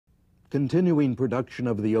Continuing production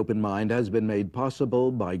of The Open Mind has been made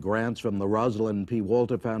possible by grants from the Rosalind P.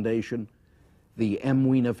 Walter Foundation, the M.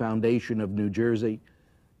 Weena Foundation of New Jersey,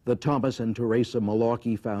 the Thomas and Teresa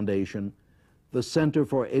Malarkey Foundation, the Center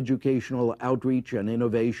for Educational Outreach and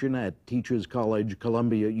Innovation at Teachers College,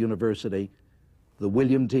 Columbia University, the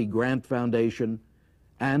William T. Grant Foundation,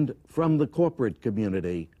 and from the corporate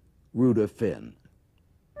community, Rhoda Finn.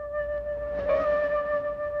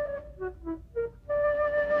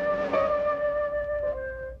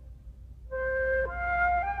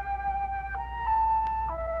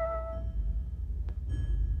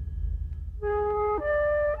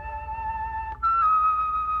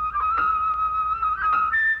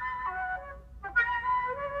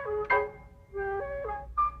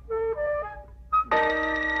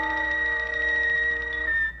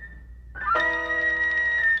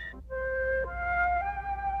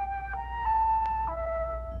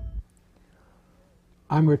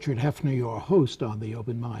 I'm Richard Heffner, your host on The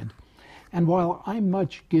Open Mind. And while I'm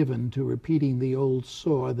much given to repeating the old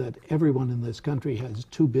saw that everyone in this country has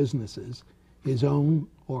two businesses, his own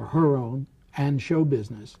or her own, and show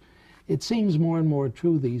business, it seems more and more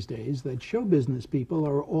true these days that show business people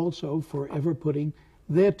are also forever putting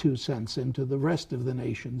their 2 cents into the rest of the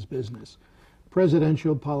nation's business,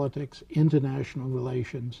 presidential politics, international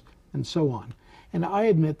relations, and so on. And I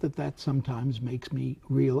admit that that sometimes makes me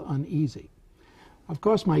real uneasy. Of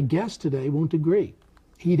course, my guest today won't agree.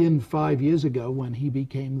 He didn't 5 years ago when he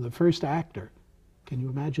became the first actor. Can you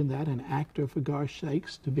imagine that? An actor, for gosh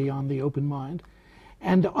sakes, to be on The Open Mind?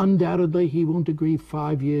 And undoubtedly, he won't agree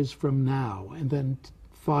 5 years from now, and then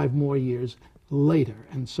 5 more years later,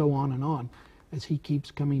 and so on, as he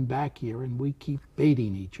keeps coming back here and we keep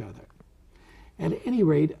baiting each other. At any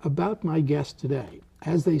rate, about my guest today,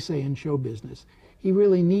 as they say in show business, he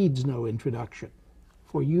really needs no introduction.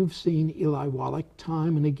 For you've seen Eli Wallach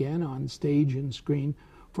time and again on stage and screen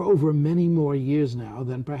for over many more years now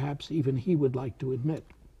than perhaps even he would like to admit.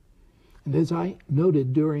 And as I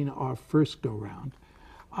noted during our first go-round,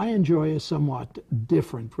 I enjoy a somewhat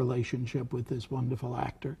different relationship with this wonderful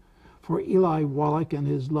actor, for Eli Wallach and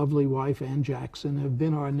his lovely wife Ann Jackson have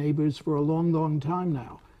been our neighbors for a long, long time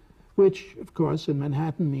now, which, of course, in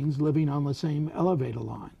Manhattan means living on the same elevator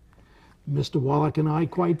line. Mr. Wallach and I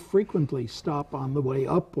quite frequently stop on the way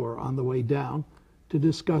up or on the way down to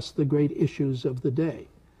discuss the great issues of the day,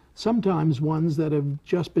 sometimes ones that have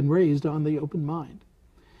just been raised on The Open Mind.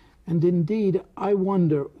 And indeed, I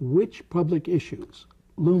wonder which public issues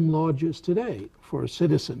loom largest today for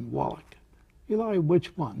citizen Wallach. Eli,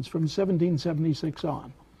 which ones from 1776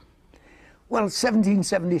 on? Well,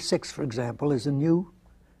 1776, for example, is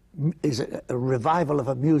a revival of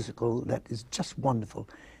a musical that is just wonderful.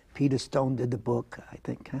 Peter Stone did the book.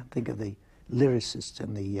 Can't think of the lyricist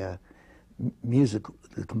and the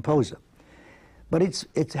the composer. But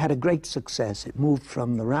it's had a great success. It moved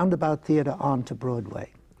from the Roundabout Theater on to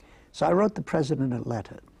Broadway. So I wrote the president a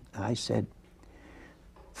letter. I said,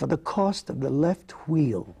 for the cost of the left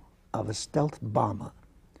wheel of a stealth bomber,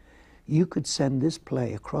 you could send this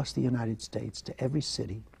play across the United States to every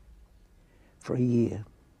city for a year,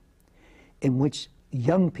 in which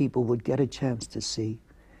young people would get a chance to see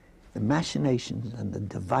the machinations and the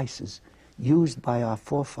devices used by our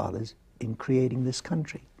forefathers in creating this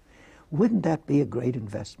country. Wouldn't that be a great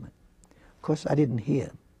investment? Of course, I didn't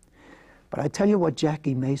hear. But I tell you what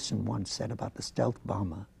Jackie Mason once said about the stealth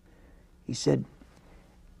bomber. He said,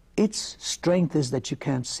 its strength is that you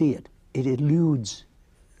can't see it. It eludes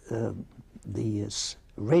the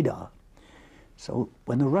radar. So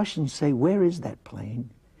when the Russians say, where is that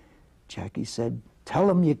plane? Jackie said, tell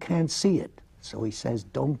them you can't see it. So he says,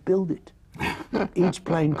 don't build it. Each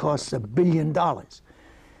plane costs $1 billion.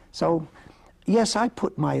 So, yes, I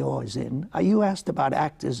put my oars in. You asked about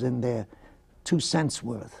actors and their 2 cents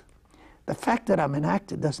worth. The fact that I'm an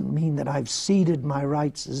actor doesn't mean that I've ceded my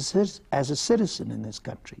rights as a citizen in this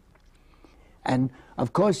country. And,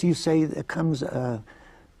 of course, you say there comes a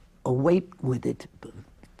weight with it. The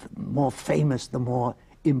more famous, the more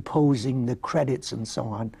imposing the credits and so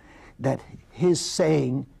on, that his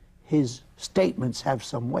saying, his statements have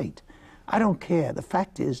some weight. I don't care. The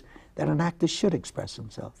fact is that an actor should express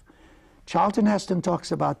himself. Charlton Heston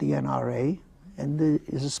talks about the NRA and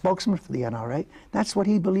is a spokesman for the NRA. That's what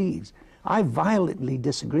he believes. I violently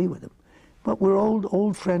disagree with him. But we're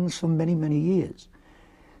old friends for many, many years.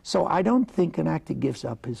 So I don't think an actor gives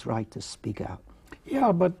up his right to speak out.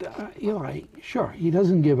 Yeah, but Eli, sure, he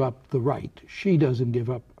doesn't give up the right. She doesn't give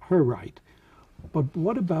up her right. But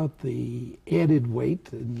what about the added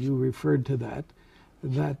weight, and you referred to that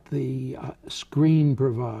the screen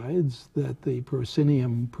provides, that the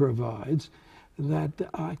proscenium provides,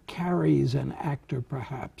 that carries an actor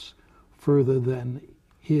perhaps further than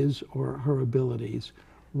his or her abilities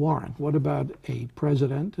warrant? What about a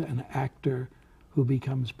president, an actor who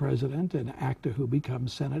becomes president, an actor who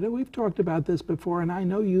becomes senator? We've talked about this before, and I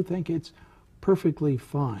know you think it's perfectly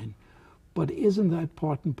fine. But isn't that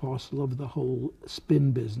part and parcel of the whole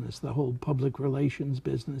spin business, the whole public relations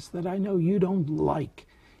business that I know you don't like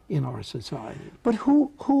in our society? But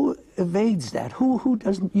who evades that? Who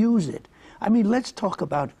doesn't use it? I mean, let's talk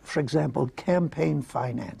about, for example, campaign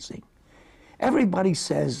financing. Everybody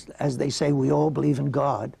says, as they say, we all believe in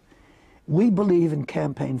God. We believe in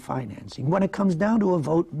campaign financing. When it comes down to a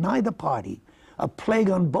vote, neither party, a plague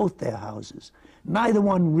on both their houses, neither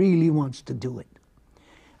one really wants to do it.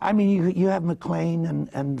 I mean, you have McLean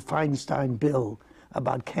and Feinstein bill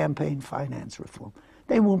about campaign finance reform.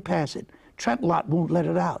 They won't pass it. Trent Lott won't let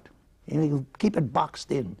it out. He'll keep it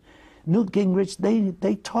boxed in. Newt Gingrich,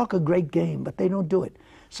 they talk a great game, but they don't do it.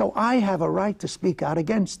 So I have a right to speak out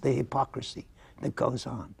against the hypocrisy that goes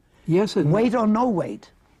on. Yes, and wait or no wait.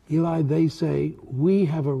 Eli, they say we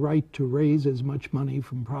have a right to raise as much money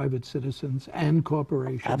from private citizens and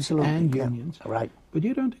corporations Absolutely, and yeah, unions. right. But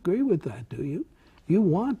you don't agree with that, do you? You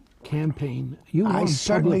want campaign, you want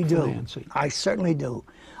certainly public do. financing. I certainly do.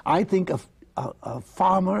 I think a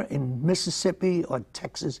farmer in Mississippi or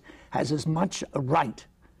Texas has as much a right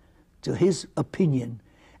to his opinion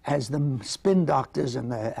as the spin doctors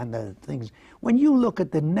and the things. When you look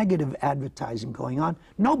at the negative advertising going on,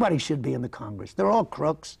 nobody should be in the Congress. They're all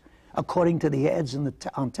crooks, according to the ads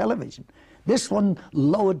on television. This one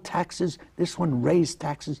lowered taxes, this one raised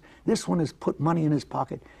taxes, this one has put money in his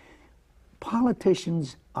pocket.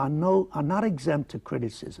 Politicians are not exempt to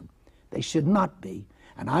criticism. They should not be,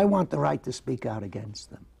 and I want the right to speak out against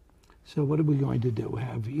them. So what are we going to do?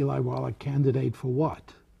 Have Eli Wallach candidate for what?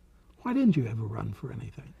 Why didn't you ever run for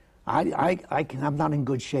anything? I'm not in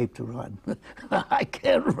good shape to run. I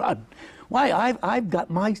can't run. Why? I've got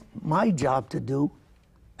my job to do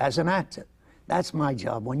as an actor. That's my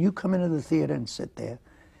job. When you come into the theater and sit there,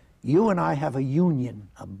 you and I have a union,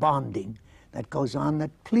 a bonding that goes on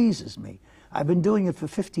that pleases me. I've been doing it for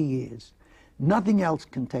 50 years. Nothing else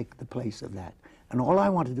can take the place of that. And all I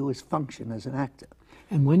want to do is function as an actor.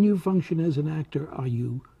 And when you function as an actor, are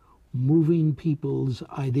you moving people's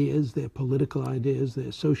ideas, their political ideas,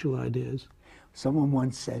 their social ideas? Someone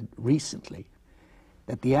once said recently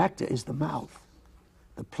that the actor is the mouth,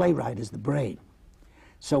 the playwright is the brain.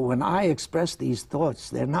 So when I express these thoughts,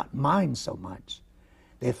 they're not mine so much.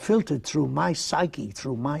 They're filtered through my psyche,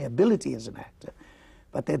 through my ability as an actor.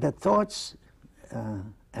 But they're the thoughts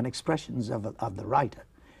and expressions of the writer.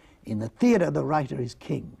 In the theater, the writer is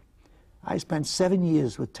king. I spent 7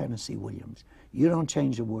 years with Tennessee Williams. You don't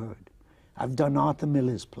change a word. I've done Arthur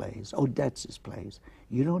Miller's plays, Odets' plays.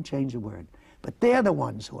 You don't change a word. But they're the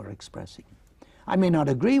ones who are expressing. I may not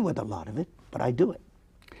agree with a lot of it, but I do it.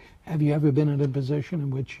 Have you ever been in a position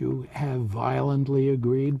in which you have violently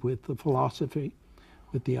agreed with the philosophy,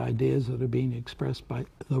 with the ideas that are being expressed by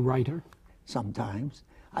the writer? Sometimes.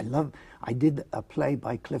 I did a play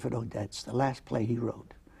by Clifford Odets, the last play he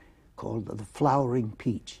wrote, called The Flowering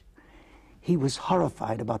Peach. He was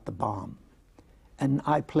horrified about the bomb, and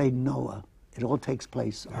I played Noah. It all takes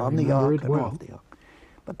place on the ark and off the ark.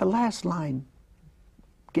 But the last line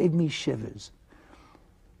gave me shivers.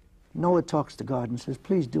 Noah talks to God and says,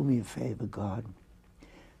 please do me a favor, God.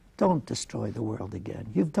 Don't destroy the world again.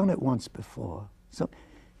 You've done it once before.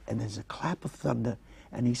 And there's a clap of thunder,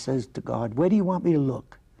 and he says to God, where do you want me to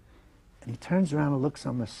look? And he turns around and looks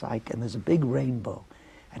on the cyc, and there's a big rainbow.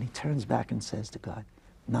 And he turns back and says to God,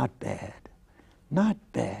 not bad, not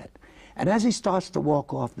bad. And as he starts to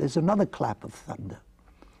walk off, there's another clap of thunder.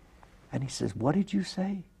 And he says, what did you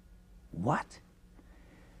say? What?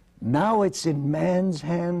 Now it's in man's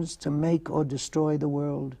hands to make or destroy the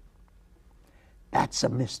world? That's a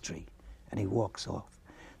mystery. And he walks off.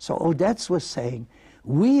 So Odets was saying,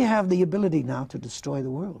 we have the ability now to destroy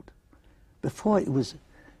the world. Before it was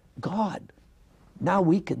God. Now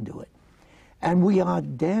we can do it. And we are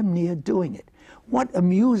damn near doing it. What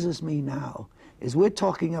amuses me now is we're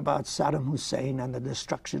talking about Saddam Hussein and the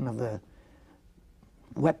destruction of the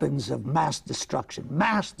weapons of mass destruction.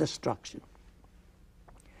 Mass destruction.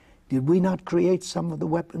 Did we not create some of the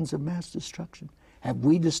weapons of mass destruction? Have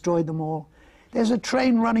we destroyed them all? There's a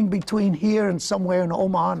train running between here and somewhere in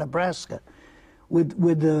Omaha, Nebraska with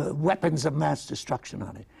weapons of mass destruction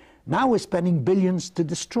on it. Now we're spending billions to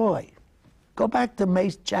destroy. Go back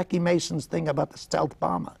to Jackie Mason's thing about the stealth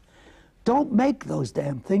bomber. Don't make those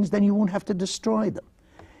damn things, then you won't have to destroy them.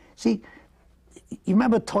 See, you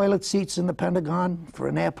remember toilet seats in the Pentagon for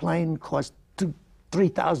an airplane cost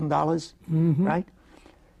 $3,000, right?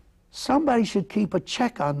 Somebody should keep a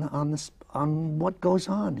check on what goes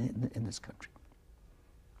on in this country.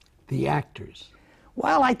 The actors.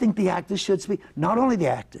 Well, I think the actors should speak. Not only the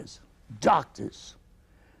actors, doctors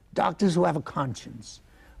who have a conscience,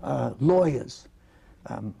 lawyers,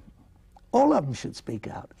 all of them should speak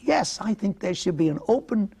out. Yes, I think there should be an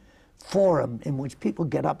open forum in which people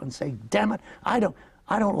get up and say, damn it, I don't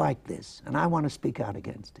like this, and I want to speak out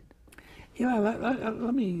against it. Yeah,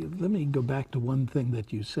 let me go back to one thing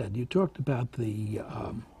that you said. You talked about the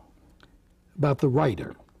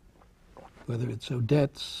writer, whether it's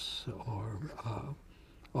Odette's or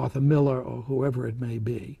Arthur Miller or whoever it may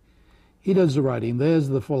be. He does the writing. There's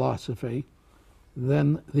the philosophy.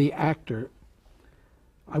 Then the actor,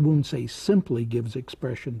 I won't say simply gives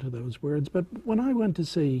expression to those words, but when I went to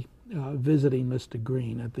see Visiting Mr.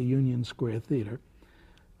 Green at the Union Square Theater,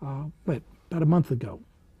 about a month ago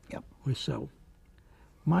or so,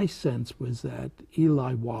 my sense was that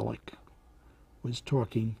Eli Wallach was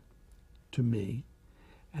talking to me,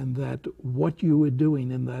 and that what you were doing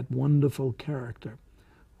in that wonderful character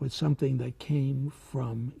was something that came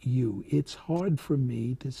from you. It's hard for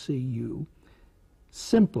me to see you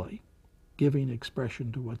simply giving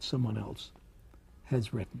expression to what someone else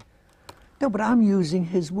has written. No, but I'm using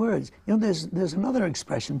his words. You know, there's another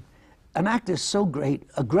expression. An actor is so great,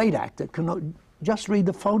 a great actor can just read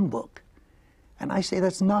the phone book. And I say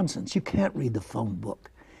that's nonsense. You can't read the phone book.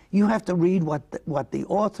 You have to read what the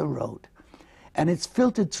author wrote. And it's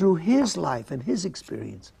filtered through his life and his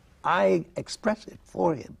experience. I express it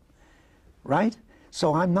for him, right?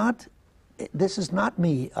 So this is not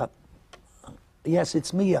me up. Yes,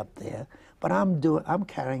 it's me up there, but I'm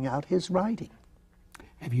carrying out his writing.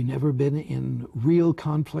 Have you never been in real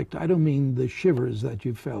conflict? I don't mean the shivers that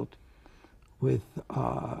you felt with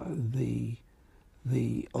the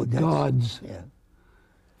God's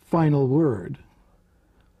final word,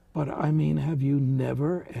 but I mean, have you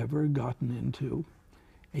never ever gotten into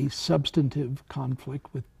a substantive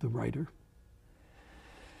conflict with the writer?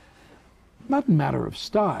 Not a matter of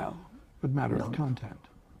style, but matter of content.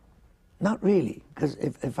 Not really, because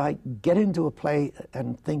if I get into a play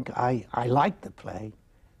and think I like the play,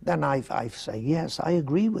 then I say, yes, I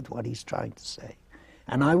agree with what he's trying to say,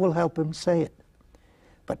 and I will help him say it.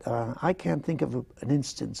 But I can't think of an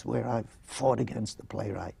instance where I've fought against the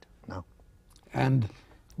playwright, no. And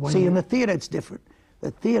see, in the theater, it's different.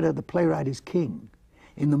 The theater, the playwright is king.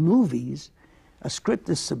 In the movies, a script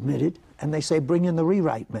is submitted, and they say, bring in the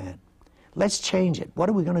rewrite man. Let's change it. What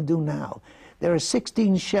are we going to do now? There are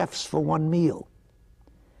 16 chefs for one meal.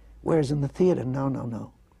 Whereas in the theater,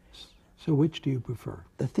 no. So which do you prefer?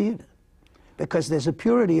 The theater. Because there's a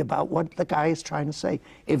purity about what the guy is trying to say.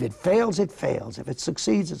 If it fails, it fails. If it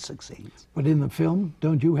succeeds, it succeeds. But in the film,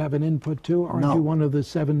 don't you have an input too? Aren't you one of the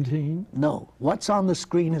 17? No. What's on the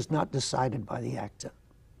screen is not decided by the actor.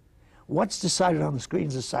 What's decided on the screen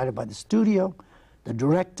is decided by the studio, the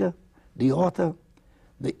director, the author,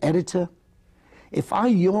 the editor. If I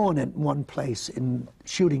yawn at one place in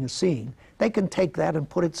shooting a scene, they can take that and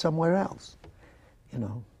put it somewhere else, you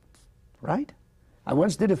know, right? I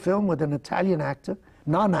once did a film with an Italian actor,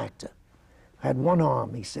 non-actor. I had one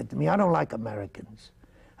arm. He said to me, I don't like Americans.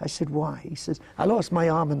 I said, why? He says, I lost my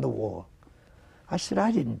arm in the war. I said,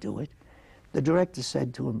 I didn't do it. The director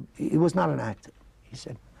said to him, he was not an actor. He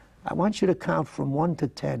said, I want you to count from 1 to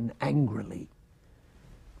 10 angrily.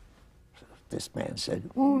 This man said,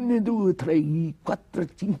 1, 2, 3, 4, 5,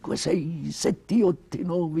 6, 7, 8,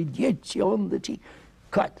 9, 10, 11.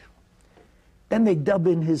 Cut. Then they dub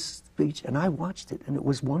in his speech, and I watched it, and it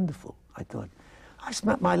was wonderful. I thought, I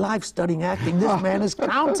spent my life studying acting. This man is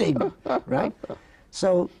counting, right?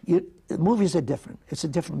 So movies are different. It's a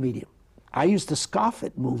different medium. I used to scoff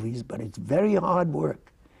at movies, but it's very hard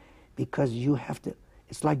work because you have to,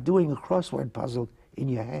 it's like doing a crossword puzzle in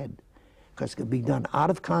your head because it can be done out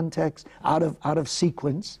of context, out of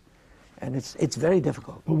sequence, and it's very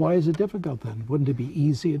difficult. Well, why is it difficult then? Wouldn't it be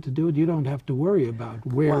easier to do it? You don't have to worry about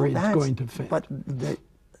where it's going to fit. But the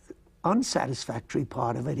unsatisfactory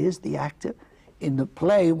part of it is the actor. In the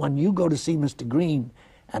play, when you go to see Mr. Green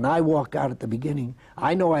and I walk out at the beginning,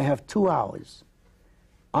 I know I have 2 hours,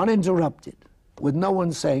 uninterrupted, with no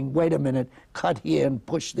one saying, wait a minute, cut here and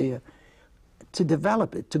push there, to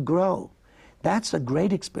develop it, to grow. That's a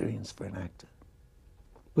great experience for an actor.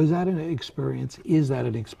 Was that an experience? Is that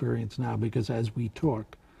an experience now? Because as we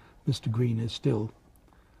talk, Mr. Green is still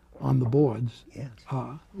on the boards. Yes.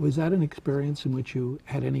 Was that an experience in which you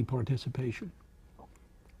had any participation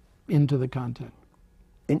into the content?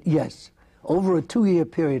 Yes. Over a 2-year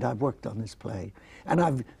period, I've worked on this play. And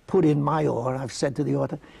I've put in my oar. I've said to the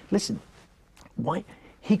author, listen, why?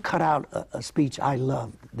 He cut out a speech I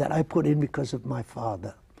loved that I put in because of my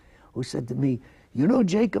father, who said to me, "You know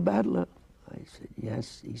Jacob Adler?" I said,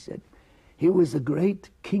 "Yes." He said, "He was the great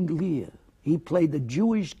King Lear. He played the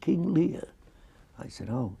Jewish King Lear." I said,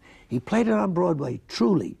 "Oh." He played it on Broadway,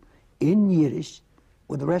 truly, in Yiddish,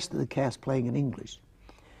 with the rest of the cast playing in English.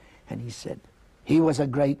 And he said, he was a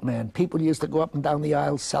great man. People used to go up and down the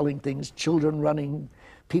aisle selling things, children running,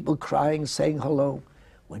 people crying, saying hello.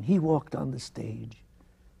 When he walked on the stage,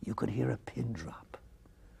 you could hear a pin drop.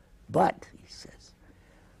 But, he says,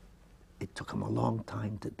 it took him a long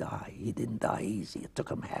time to die. He didn't die easy. It took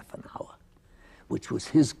him half an hour, which was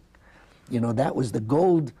his, that was the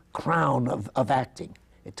gold crown of acting.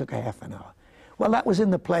 It took a half an hour. Well, that was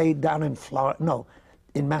in the play down in Florida, no,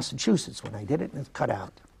 in Massachusetts when I did it, and it's cut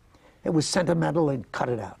out. It was sentimental and cut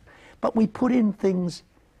it out. But we put in things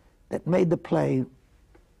that made the play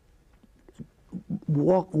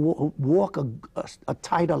walk a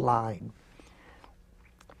tighter line.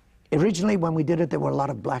 Originally, when we did it, there were a lot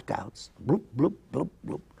of blackouts. Bloop, bloop, bloop,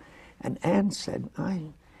 bloop. And Anne said,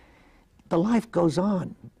 the life goes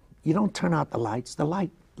on. You don't turn out the lights.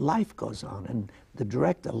 Life goes on. And the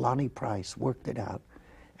director, Lonnie Price, worked it out.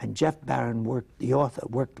 And Jeff Barron, the author,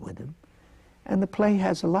 worked with him. And the play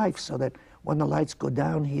has a life, so that when the lights go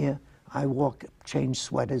down here, I change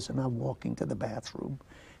sweaters, and I'm walking to the bathroom.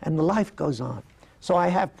 And the life goes on. So I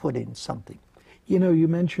have put in something. You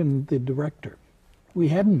mentioned the director. We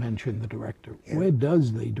hadn't mentioned the director. Yeah. Where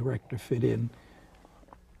does the director fit in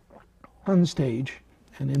on stage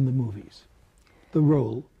and in the movies? The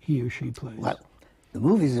role he or she plays. Well, the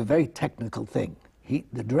movie is a very technical thing.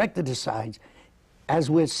 The director decides, as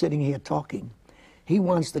we're sitting here talking, he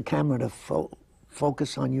wants the camera to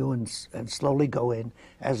focus on you and slowly go in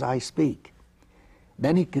as I speak.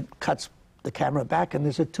 Then he cuts the camera back and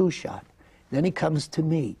there's a two-shot. Then he comes to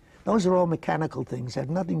me. Those are all mechanical things, have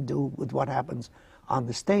nothing to do with what happens on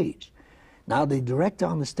the stage. Now the director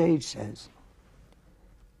on the stage says,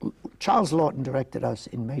 Charles Lawton directed us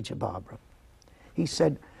in Major Barbara. He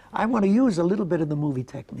said, I want to use a little bit of the movie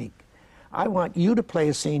technique. I want you to play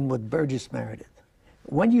a scene with Burgess Meredith.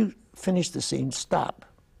 When you finish the scene, stop.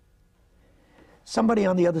 Somebody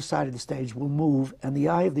on the other side of the stage will move and the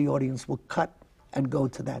eye of the audience will cut and go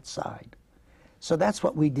to that side. So that's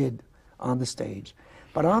what we did on the stage.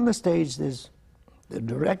 But on the stage, the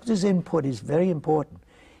director's input is very important.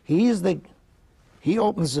 He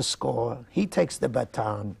opens the score, he takes the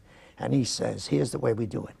baton, and he says, here's the way we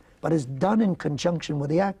do it. But it's done in conjunction with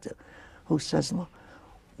the actor, who says, well,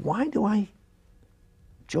 why do I,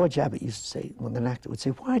 George Abbott used to say, when an actor would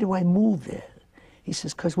say, why do I move there? He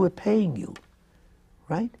says, because we're paying you,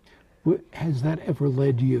 right? Has that ever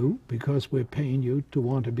led you, because we're paying you, to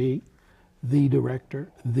want to be the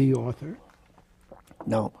director, the author?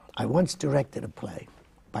 No. I once directed a play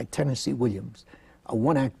by Tennessee Williams, a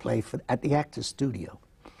one-act play at the Actors Studio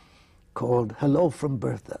called Hello from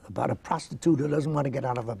Bertha, about a prostitute who doesn't want to get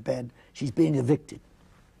out of her bed. She's being evicted.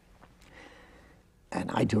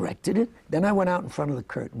 And I directed it. Then I went out in front of the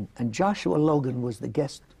curtain, and Joshua Logan was the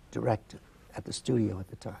guest director at the studio at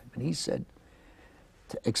the time. And he said,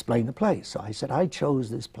 to explain the play. So I said, I chose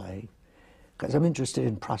this play because I'm interested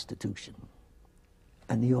in prostitution.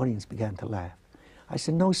 And the audience began to laugh. I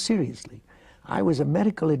said, no, seriously. I was a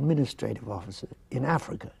medical administrative officer in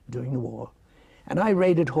Africa during the war, and I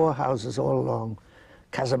raided whorehouses all along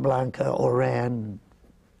Casablanca, Oran,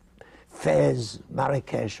 Fez,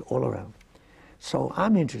 Marrakesh, all around. So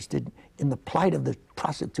I'm interested in the plight of the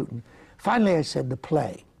prostitute. Finally, I said, the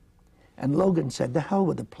play. And Logan said, the hell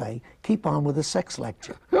with the play. Keep on with the sex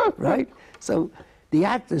lecture, right? So the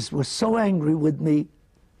actors were so angry with me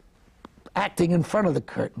acting in front of the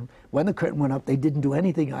curtain. When the curtain went up, they didn't do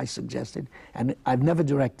anything I suggested, and I've never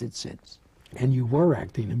directed since. And you were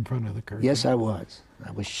acting in front of the curtain? Yes, I was.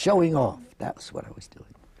 I was showing off. That's what I was doing.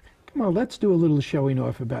 Come on, let's do a little showing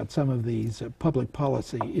off about some of these public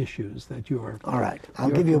policy issues that you're all right, I'll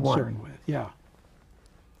give you one. With. Yeah.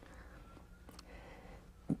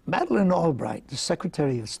 Madeleine Albright, the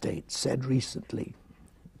Secretary of State, said recently,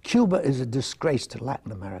 Cuba is a disgrace to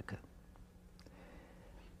Latin America.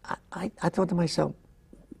 I thought to myself,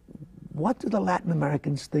 what do the Latin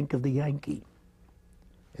Americans think of the Yankee?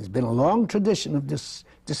 There's been a long tradition of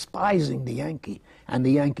despising the Yankee and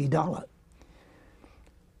the Yankee dollar.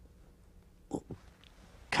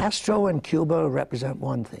 Castro and Cuba represent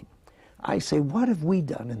one thing. I say, what have we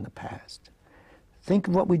done in the past? Think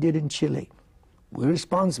of what we did in Chile. We're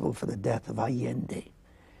responsible for the death of Allende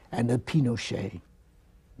and of Pinochet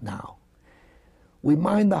now. We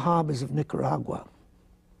mined the harbors of Nicaragua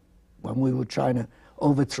when we were trying to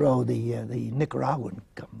overthrow the Nicaraguan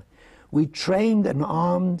government. We trained and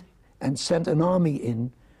armed and sent an army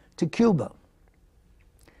in to Cuba.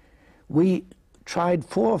 We tried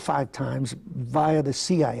 4 or 5 times via the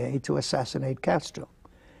CIA to assassinate Castro.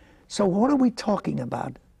 So what are we talking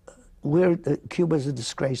about? Cuba's a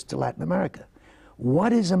disgrace to Latin America.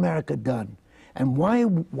 What has America done? And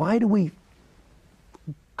why do we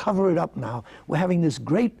cover it up now? We're having this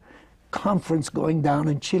great conference going down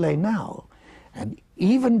in Chile now, and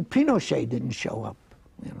even Pinochet didn't show up,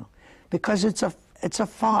 you know, because it's a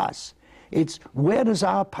farce. It's where does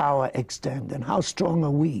our power extend and how strong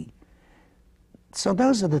are we? So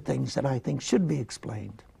those are the things that I think should be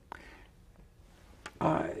explained.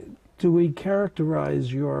 Do we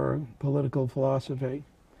characterize your political philosophy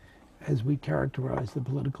as we characterize the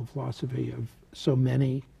political philosophy of so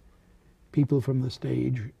many people from the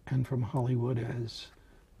stage and from Hollywood as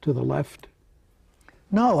to the left?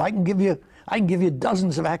 No, I can give you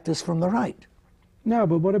dozens of actors from the right. No,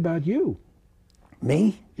 but what about you?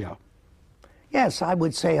 Me? Yeah. Yes, I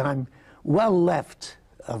would say I'm well left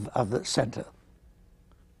of the center.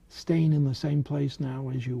 Staying in the same place now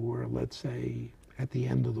as you were, let's say, at the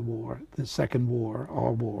end of the war, the second war,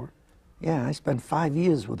 our war. Yeah, I spent 5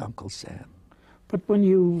 years with Uncle Sam. But when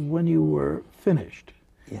you were finished,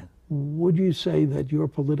 yeah, would you say that your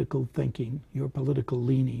political thinking, your political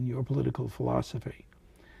leaning, your political philosophy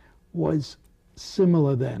was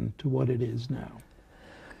similar then to what it is now?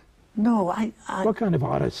 No, What kind of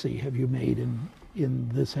odyssey have you made in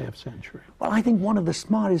this half century? Well, I think one of the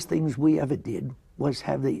smartest things we ever did was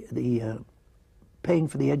have the paying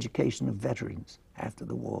for the education of veterans after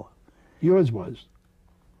the war. Yours was,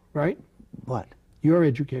 right? What? Your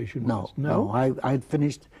education was? No. I'd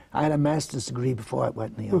finished, I had a master's degree before I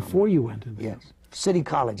went in the army. Before you went in the army? Yes. City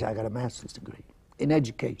College, I got a master's degree in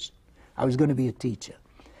education. I was going to be a teacher.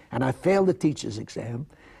 And I failed the teacher's exam,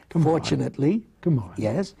 fortunately. Come on.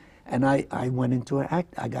 Yes. And I went into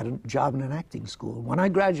I got a job in an acting school. When I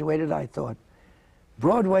graduated, I thought,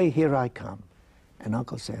 Broadway, here I come. And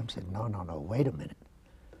Uncle Sam said, no, wait a minute.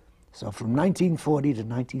 So from 1940 to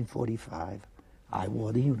 1945, I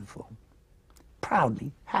wore the uniform.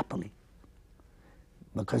 Proudly, happily.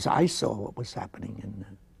 Because I saw what was happening in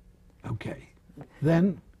Okay.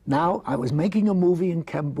 Then? Now, I was making a movie in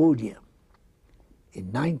Cambodia in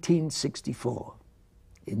 1964,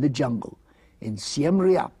 in the jungle, in Siem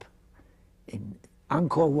Reap, in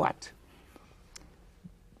Angkor Wat.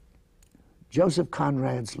 Joseph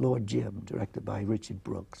Conrad's Lord Jim, directed by Richard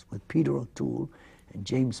Brooks, with Peter O'Toole and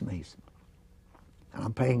James Mason. And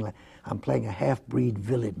I'm playing a half-breed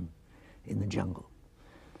villain in the jungle.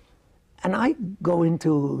 And I go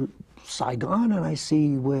into Saigon and I see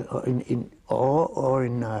in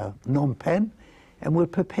Phnom Penh, and we're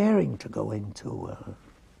preparing to go into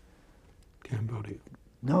Cambodia.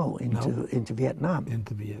 No, into Vietnam.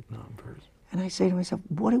 Into Vietnam first. And I say to myself,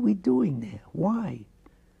 what are we doing there? Why?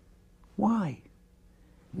 Why?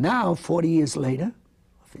 Now, 40 years later,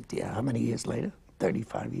 50, how many years later?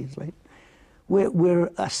 35 years later,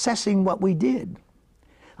 we're assessing what we did.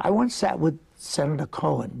 I once sat with Senator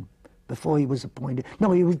Cohen before he was appointed.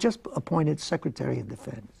 No, he was just appointed Secretary of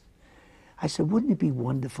Defense. I said, wouldn't it be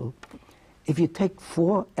wonderful if you take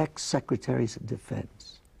 4 ex-Secretaries of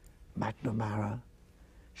Defense, McNamara,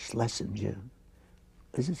 Schlesinger,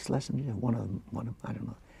 is it Schlesinger? One of them, I don't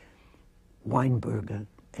know, Weinberger,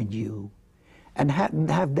 and you, and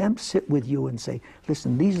have them sit with you and say,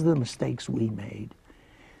 listen, these are the mistakes we made.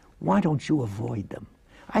 Why don't you avoid them?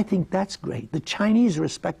 I think that's great. The Chinese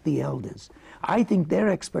respect the elders. I think their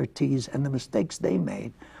expertise and the mistakes they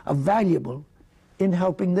made are valuable in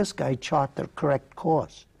helping this guy chart the correct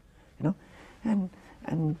course. You know,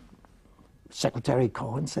 and Secretary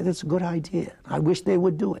Cohen said it's a good idea. I wish they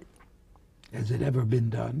would do it. Has it ever been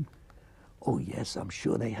done? Oh, yes, I'm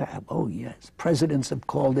sure they have. Oh, yes. Presidents have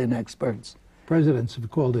called in experts. Presidents have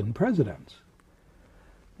called in presidents.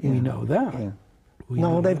 Yeah. We know that. Yeah.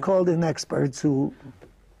 No, they've called in experts who...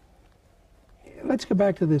 Let's go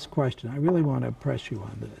back to this question. I really want to press you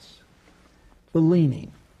on this. The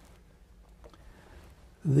leaning,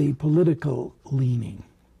 the political leaning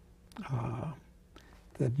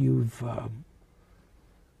that you've,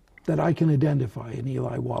 that I can identify in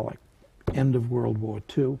Eli Wallach, end of World War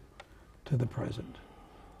II to the present.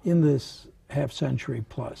 In this half century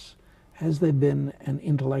plus, has there been an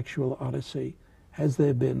intellectual odyssey? Has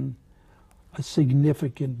there been a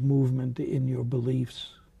significant movement in your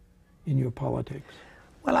beliefs, in your politics?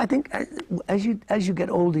 Well, I think as you get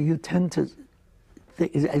older, you tend to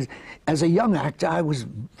think, as a young actor, I was,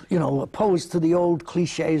 opposed to the old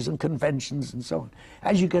cliches and conventions and so on.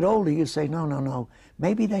 As you get older, you say, no,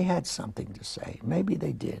 maybe they had something to say. Maybe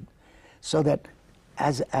they did. So that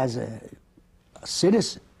as a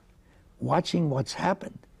citizen, watching what's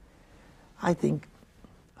happened, I think,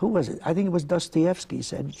 who was it? I think it was Dostoevsky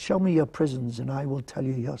said, "Show me your prisons and I will tell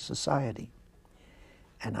you your society."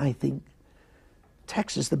 And I think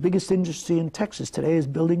Texas, the biggest industry in Texas today is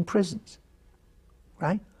building prisons,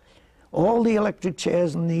 right? All the electric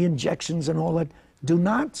chairs and the injections and all that do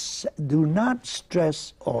not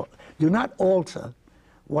stress or do not alter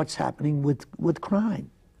what's happening with crime.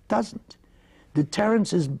 Doesn't.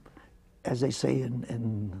 Deterrence is, as they say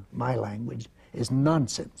in my language, is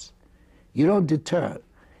nonsense. You don't deter.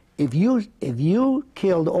 If you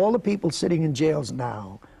killed all the people sitting in jails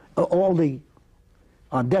now,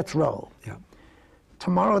 on death row, Yeah.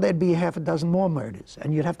 tomorrow there'd be half a dozen more murders,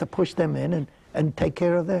 and you'd have to push them in and take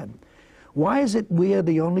care of them. Why is it we are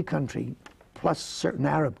the only country, plus certain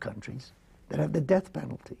Arab countries, that have the death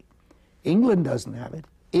penalty? England doesn't have it.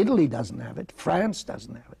 Italy doesn't have it. France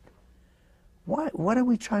doesn't have it. What are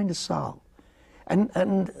we trying to solve? And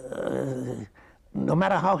no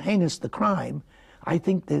matter how heinous the crime, I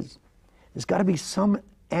think there's got to be some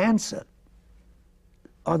answer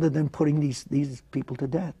other than putting these people to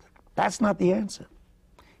death. That's not the answer.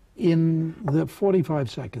 In the 45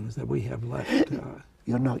 seconds that we have left,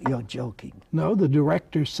 You're joking. no, the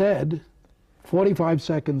director said 45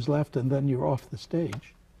 seconds left and then you're off the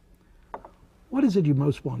stage. What is it you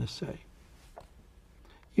most want to say?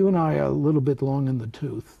 You and I are a little bit long in the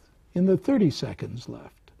tooth. In the 30 seconds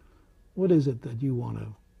left, what is it that you want to,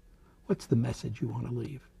 what's the message you want to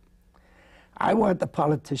leave? I want the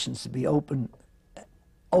politicians to be open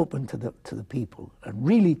to the people and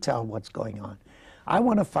really tell what's going on. I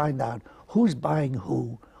want to find out who's buying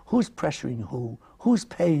who's pressuring who's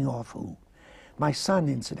paying off who. My son,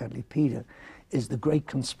 incidentally, Peter, is the great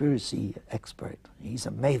conspiracy expert. He's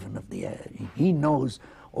a maven of the air. He knows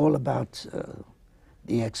all about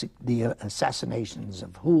the assassinations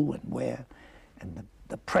of who and where, and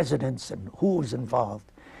the presidents and who was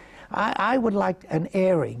involved. I would like an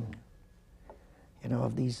airing,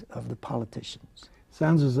 of the politicians.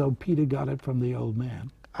 Sounds as though Peter got it from the old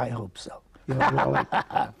man. I hope so. Eli Wallach,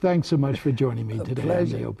 thanks so much for joining me today on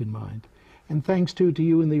The Open Mind. And thanks too to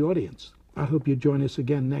you in the audience. I hope you join us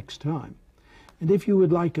again next time. And if you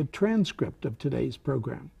would like a transcript of today's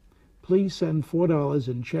program, please send $4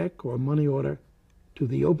 in check or money order to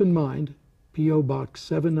The Open Mind, P.O. Box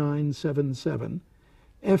 7977,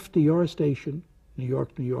 FDR Station, New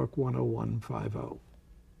York, New York 10150.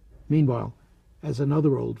 Meanwhile, as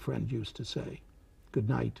another old friend used to say, good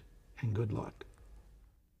night and good luck.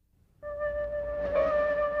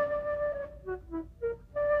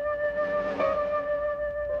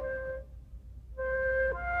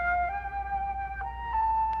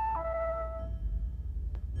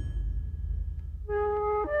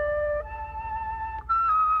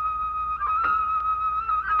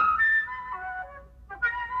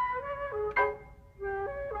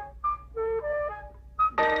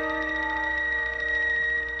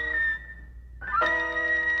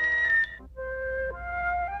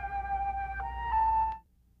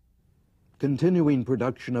 Continuing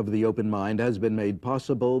production of The Open Mind has been made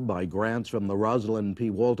possible by grants from the Rosalind P.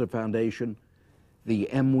 Walter Foundation, the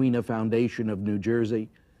M. Weena Foundation of New Jersey,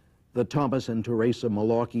 the Thomas and Teresa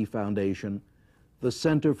Malarkey Foundation, the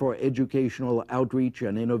Center for Educational Outreach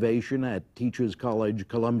and Innovation at Teachers College,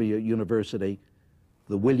 Columbia University,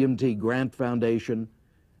 the William T. Grant Foundation,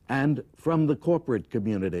 and from the corporate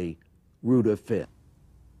community, Rudolph Finn.